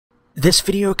This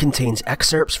video contains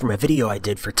excerpts from a video I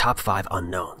did for Top 5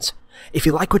 Unknowns. If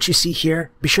you like what you see here,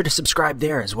 be sure to subscribe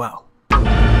there as well.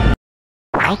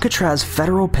 Alcatraz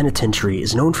Federal Penitentiary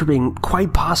is known for being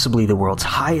quite possibly the world's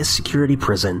highest security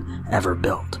prison ever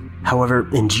built. However,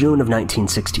 in June of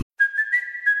 1960,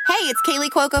 Hey, it's Kaylee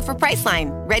Cuoco for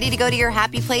Priceline. Ready to go to your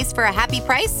happy place for a happy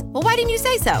price? Well, why didn't you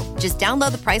say so? Just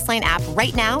download the Priceline app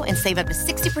right now and save up to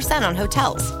 60% on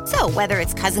hotels. So whether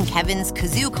it's Cousin Kevin's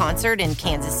Kazoo Concert in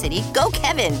Kansas City, go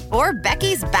Kevin, or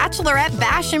Becky's Bachelorette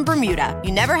Bash in Bermuda,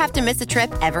 you never have to miss a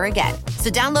trip ever again.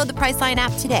 So download the Priceline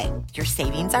app today. Your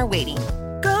savings are waiting.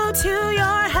 Go to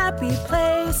your happy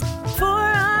place for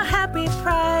a happy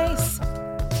price.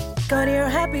 Go to your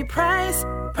happy price,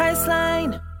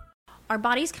 Priceline. Our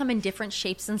bodies come in different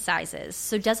shapes and sizes,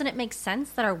 so doesn't it make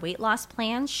sense that our weight loss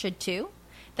plans should too?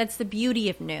 That's the beauty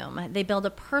of Noom. They build a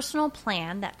personal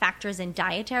plan that factors in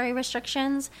dietary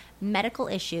restrictions, medical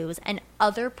issues, and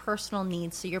other personal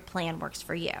needs so your plan works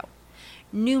for you.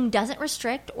 Noom doesn't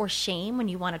restrict or shame when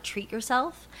you want to treat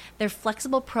yourself. Their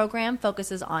flexible program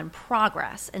focuses on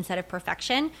progress instead of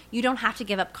perfection. You don't have to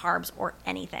give up carbs or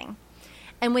anything.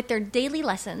 And with their daily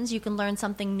lessons, you can learn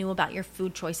something new about your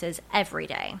food choices every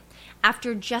day.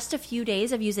 After just a few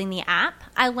days of using the app,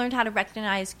 I learned how to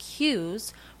recognize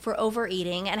cues for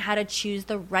overeating and how to choose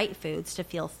the right foods to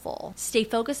feel full. Stay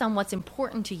focused on what's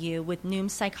important to you with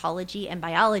Noom's psychology and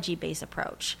biology-based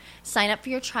approach. Sign up for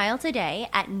your trial today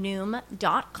at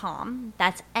Noom.com.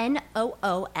 That's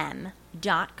Noom.com.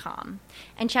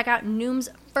 And check out Noom's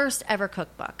first ever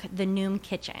cookbook, The Noom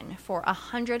Kitchen, for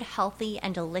 100 healthy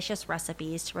and delicious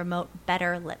recipes to promote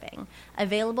better living.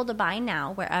 Available to buy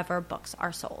now wherever books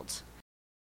are sold.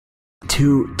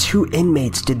 Two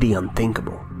inmates did the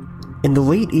unthinkable. In the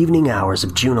late evening hours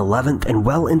of June 11th and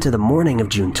well into the morning of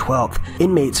June 12th,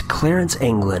 inmates Clarence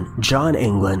Anglin, John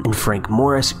Anglin, and Frank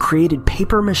Morris created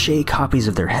papier-mâché copies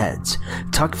of their heads,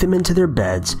 tucked them into their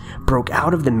beds, broke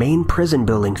out of the main prison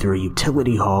building through a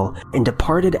utility hall, and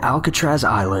departed Alcatraz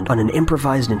Island on an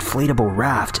improvised inflatable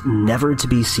raft never to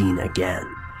be seen again.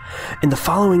 In the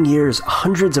following years,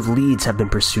 hundreds of leads have been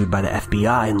pursued by the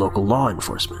FBI and local law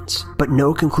enforcement, but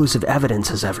no conclusive evidence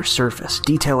has ever surfaced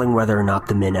detailing whether or not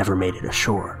the men ever made it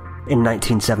ashore. In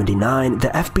 1979, the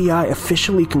FBI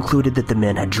officially concluded that the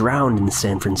men had drowned in the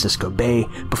San Francisco Bay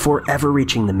before ever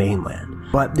reaching the mainland,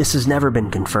 but this has never been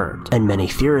confirmed, and many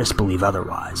theorists believe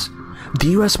otherwise. The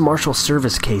U.S. Marshal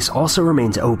Service case also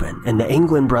remains open, and the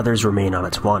Anglin brothers remain on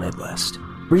its wanted list.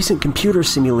 Recent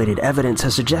computer-simulated evidence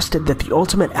has suggested that the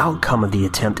ultimate outcome of the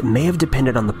attempt may have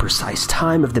depended on the precise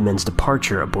time of the men's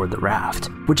departure aboard the raft,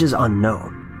 which is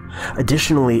unknown.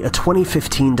 Additionally, a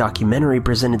 2015 documentary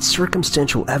presented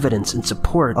circumstantial evidence in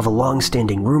support of a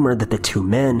long-standing rumor that the two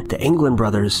men, the Anglin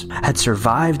brothers, had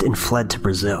survived and fled to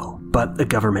Brazil. But a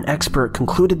government expert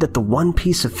concluded that the one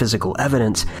piece of physical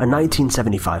evidence, a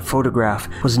 1975 photograph,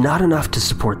 was not enough to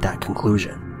support that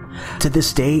conclusion. To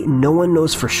this day, no one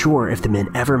knows for sure if the men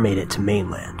ever made it to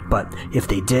mainland, but if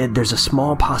they did, there's a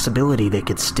small possibility they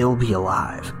could still be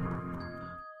alive.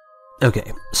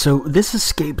 Okay, so this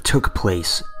escape took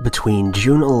place between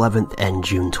June 11th and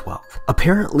June 12th.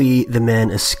 Apparently, the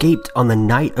men escaped on the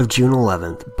night of June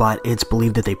 11th, but it's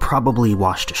believed that they probably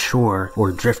washed ashore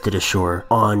or drifted ashore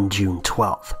on June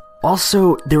 12th.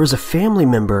 Also, there was a family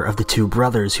member of the two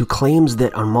brothers who claims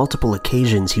that on multiple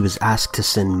occasions he was asked to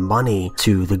send money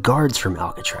to the guards from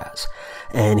Alcatraz.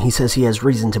 And he says he has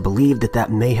reason to believe that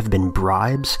that may have been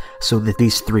bribes so that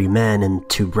these three men and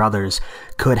two brothers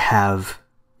could have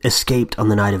escaped on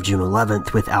the night of June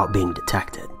 11th without being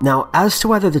detected. Now, as to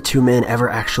whether the two men ever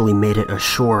actually made it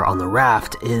ashore on the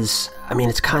raft it's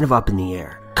kind of up in the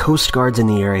air. Coast guards in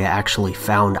the area actually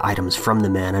found items from the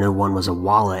men. I know one was a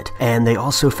wallet, and they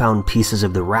also found pieces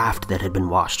of the raft that had been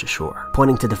washed ashore,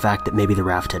 pointing to the fact that maybe the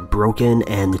raft had broken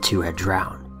and the two had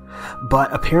drowned.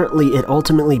 But apparently it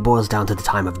ultimately boils down to the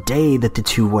time of day that the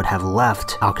two would have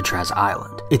left Alcatraz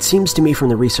Island. It seems to me from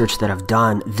the research that I've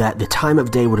done that the time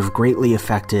of day would have greatly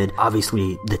affected,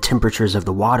 obviously, the temperatures of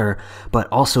the water, but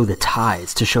also the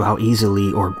tides to show how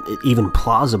easily or even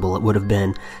plausible it would have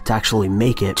been to actually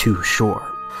make it to shore.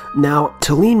 Now,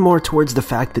 to lean more towards the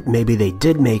fact that maybe they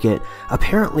did make it,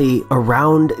 apparently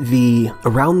around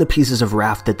the pieces of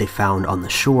raft that they found on the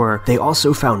shore, they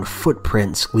also found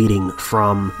footprints leading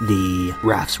from the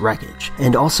raft's wreckage.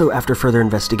 And also, after further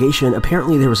investigation,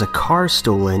 apparently there was a car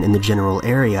stolen in the general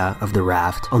area of the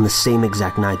raft on the same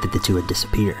exact night that the two had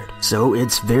disappeared. So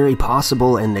it's very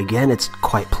possible, and again, it's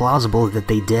quite plausible that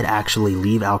they did actually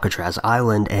leave Alcatraz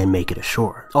Island and make it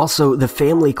ashore. Also, the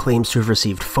family claims to have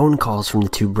received phone calls from the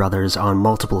two brothers on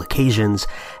multiple occasions,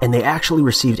 and they actually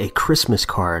received a Christmas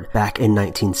card back in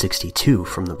 1962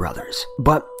 from the brothers.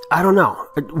 But I don't know.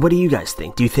 What do you guys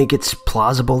think? Do you think it's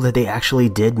plausible that they actually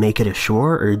did make it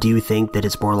ashore, or do you think that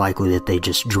it's more likely that they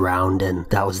just drowned and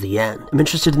that was the end? I'm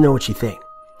interested to know what you think.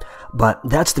 But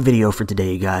that's the video for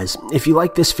today, you guys. If you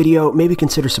like this video, maybe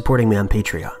consider supporting me on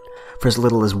Patreon. For as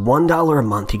little as $1 a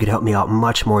month, you could help me out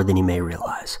much more than you may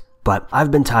realize. But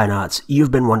I've been Ty Knots,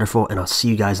 you've been wonderful, and I'll see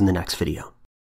you guys in the next video.